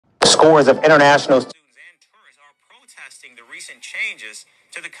Scores of international students and tourists are protesting the recent changes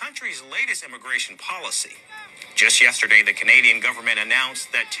to the country's latest immigration policy. Just yesterday, the Canadian government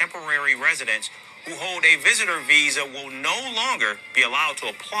announced that temporary residents who hold a visitor visa will no longer be allowed to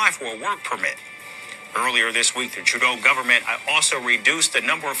apply for a work permit. Earlier this week, the Trudeau government also reduced the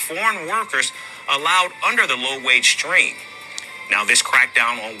number of foreign workers allowed under the low-wage stream. Now, this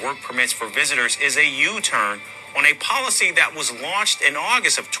crackdown on work permits for visitors is a U-turn on a policy that was launched in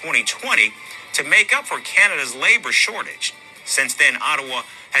August of 2020 to make up for Canada's labor shortage. Since then, Ottawa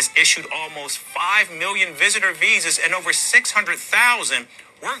has issued almost 5 million visitor visas and over 600,000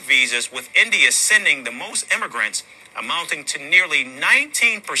 work visas, with India sending the most immigrants, amounting to nearly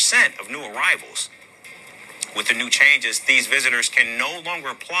 19% of new arrivals. With the new changes, these visitors can no longer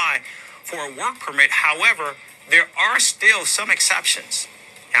apply for a work permit. However, there are still some exceptions.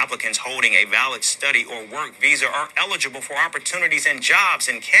 Applicants holding a valid study or work visa are eligible for opportunities and jobs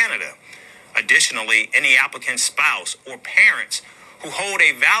in Canada. Additionally, any applicant's spouse or parents who hold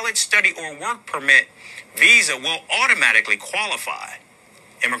a valid study or work permit visa will automatically qualify.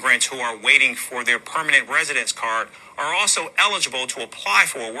 Immigrants who are waiting for their permanent residence card are also eligible to apply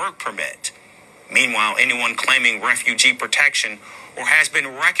for a work permit. Meanwhile, anyone claiming refugee protection or has been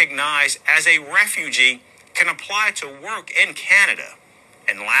recognized as a refugee can apply to work in Canada.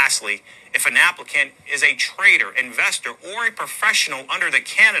 And lastly, if an applicant is a trader, investor, or a professional under the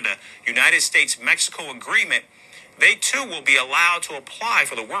Canada-United States-Mexico agreement, they too will be allowed to apply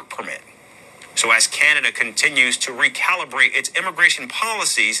for the work permit. So as Canada continues to recalibrate its immigration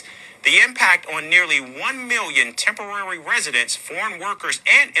policies, the impact on nearly 1 million temporary residents, foreign workers,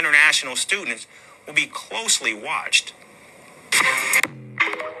 and international students will be closely watched.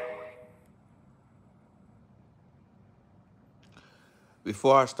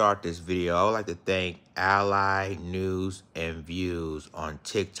 Before I start this video, I would like to thank Ally News and Views on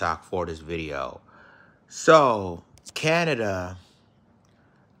TikTok for this video. So, Canada,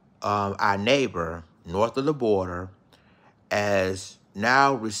 our neighbor, north of the border, as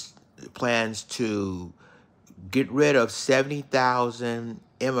now plans to get rid of 70,000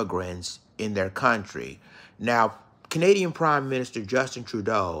 immigrants in their country. Now, Canadian Prime Minister Justin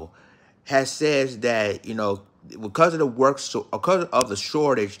Trudeau has said that, because of the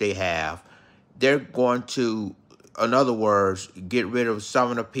shortage they have, they're going to, in other words, get rid of some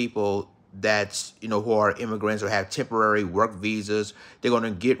of the people that's, who are immigrants or have temporary work visas. They're going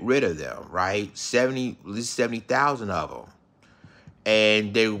to get rid of them, right? At least 70,000 of them.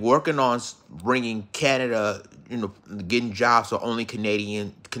 And they're working on bringing Canada, getting jobs for only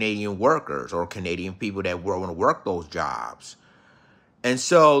Canadian workers or Canadian people that want to work those jobs. And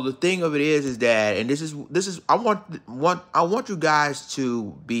so the thing of it is that, and this is I want you guys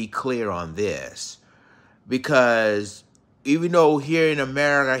to be clear on this, because even though here in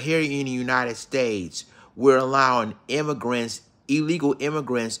America, here in the United States, we're allowing illegal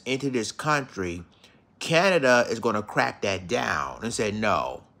immigrants into this country, Canada is going to crack that down and say,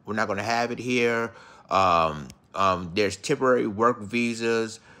 no, we're not going to have it here. There's temporary work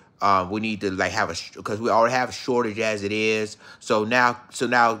visas. We need to because we already have a shortage as it is. So now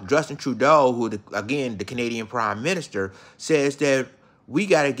Justin Trudeau, who again the Canadian Prime Minister, says that we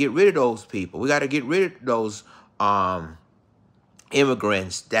got to get rid of those people. We got to get rid of those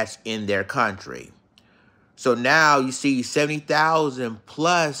immigrants that's in their country. So now you see 70,000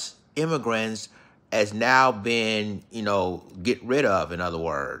 plus immigrants has now been, get rid of, in other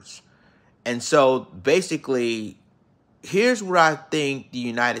words. And so basically, here's what I think the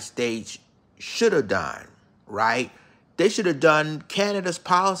United States should have done, right? They should have done Canada's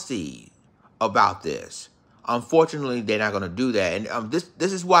policy about this. Unfortunately, they're not going to do that. And this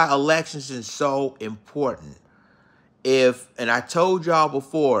is why elections is so important. And I told y'all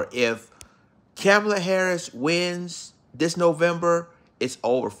before, if Kamala Harris wins this November, it's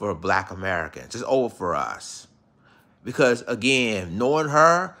over for Black Americans. It's over for us. Because, again, knowing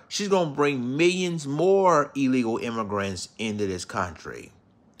her, she's going to bring millions more illegal immigrants into this country.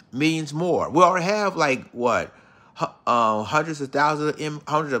 Millions more. We already have, hundreds of thousands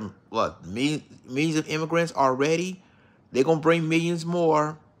of millions of immigrants already. They're going to bring millions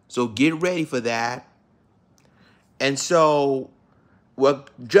more. So get ready for that. And so what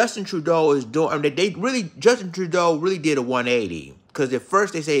Justin Trudeau is doing, Justin Trudeau really did a 180. Because at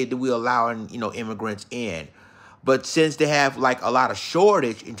first they say that we're allowing, immigrants in. But since they have a lot of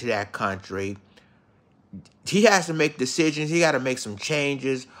shortage into that country, he has to make decisions. He got to make some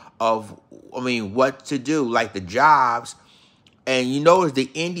changes of, what to do, like the jobs. And you notice the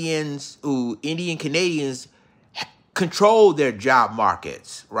Indian Canadians control their job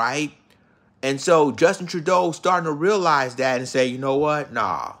markets, right? And so Justin Trudeau starting to realize that and say, you know what?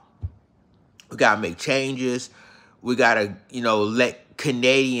 Nah, We got to make changes. We got to, let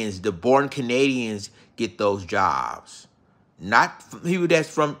Canadians, the born Canadians, get those jobs. Not people that's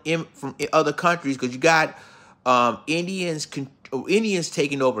from other countries, because you got Indians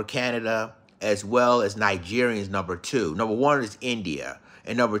taking over Canada, as well as Nigerians, number two. Number one is India,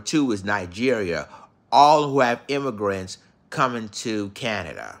 and number two is Nigeria, all who have immigrants coming to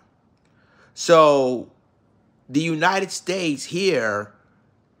Canada. So the United States here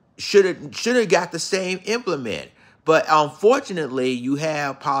should have got the same implement. But unfortunately, you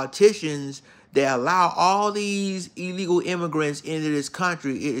have politicians that allow all these illegal immigrants into this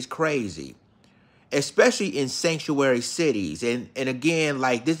country. It is crazy, especially in sanctuary cities. And again,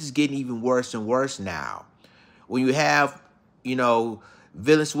 like, this is getting even worse and worse now. When you have,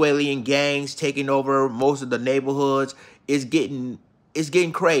 Venezuelan gangs taking over most of the neighborhoods, it's getting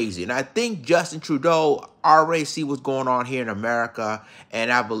crazy. And I think Justin Trudeau already see what's going on here in America,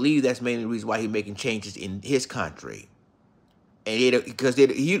 and I believe that's mainly the reason why he's making changes in his country. And because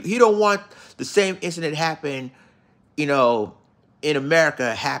he don't want the same incident happen, in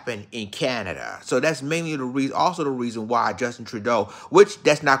America happen in Canada. So that's mainly the reason, also the reason why Justin Trudeau, which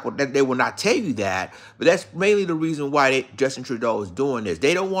that's not what they will not tell you that, but that's mainly the reason why Justin Trudeau is doing this.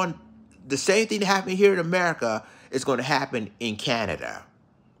 They don't want the same thing to happen here in America. It's going to happen in Canada.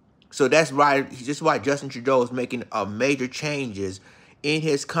 So that's why Justin Trudeau is making major changes in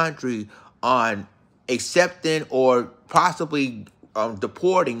his country on accepting or possibly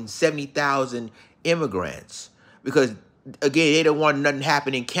deporting 70,000 immigrants. Because, again, they don't want nothing to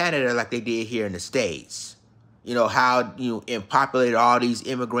happen in Canada like they did here in the States. How, populated all these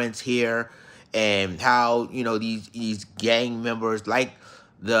immigrants here, and how, these gang members, like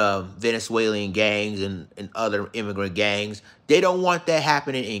the Venezuelan gangs and other immigrant gangs, they don't want that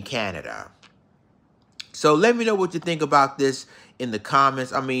happening in Canada. So let me know what you think about this in the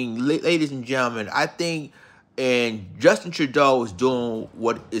comments. I mean, ladies and gentlemen, I think Justin Trudeau is doing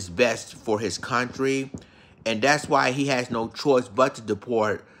what is best for his country, and that's why he has no choice but to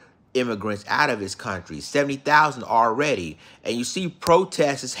deport immigrants out of his country. 70,000 already. And you see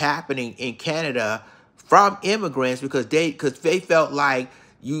protests is happening in Canada from immigrants because they felt like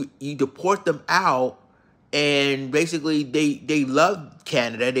you deport them out, and basically they love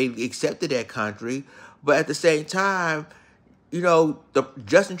Canada, they accepted that country, but at the same time,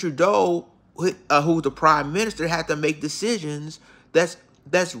 Justin Trudeau, who's the prime minister, had to make decisions that's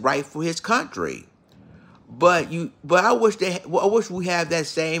right for his country. But I wish we have that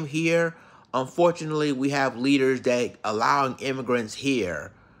same here. Unfortunately, we have leaders that allowing immigrants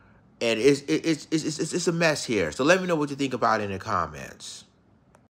here, and it's a mess here. So let me know what you think about it in the comments.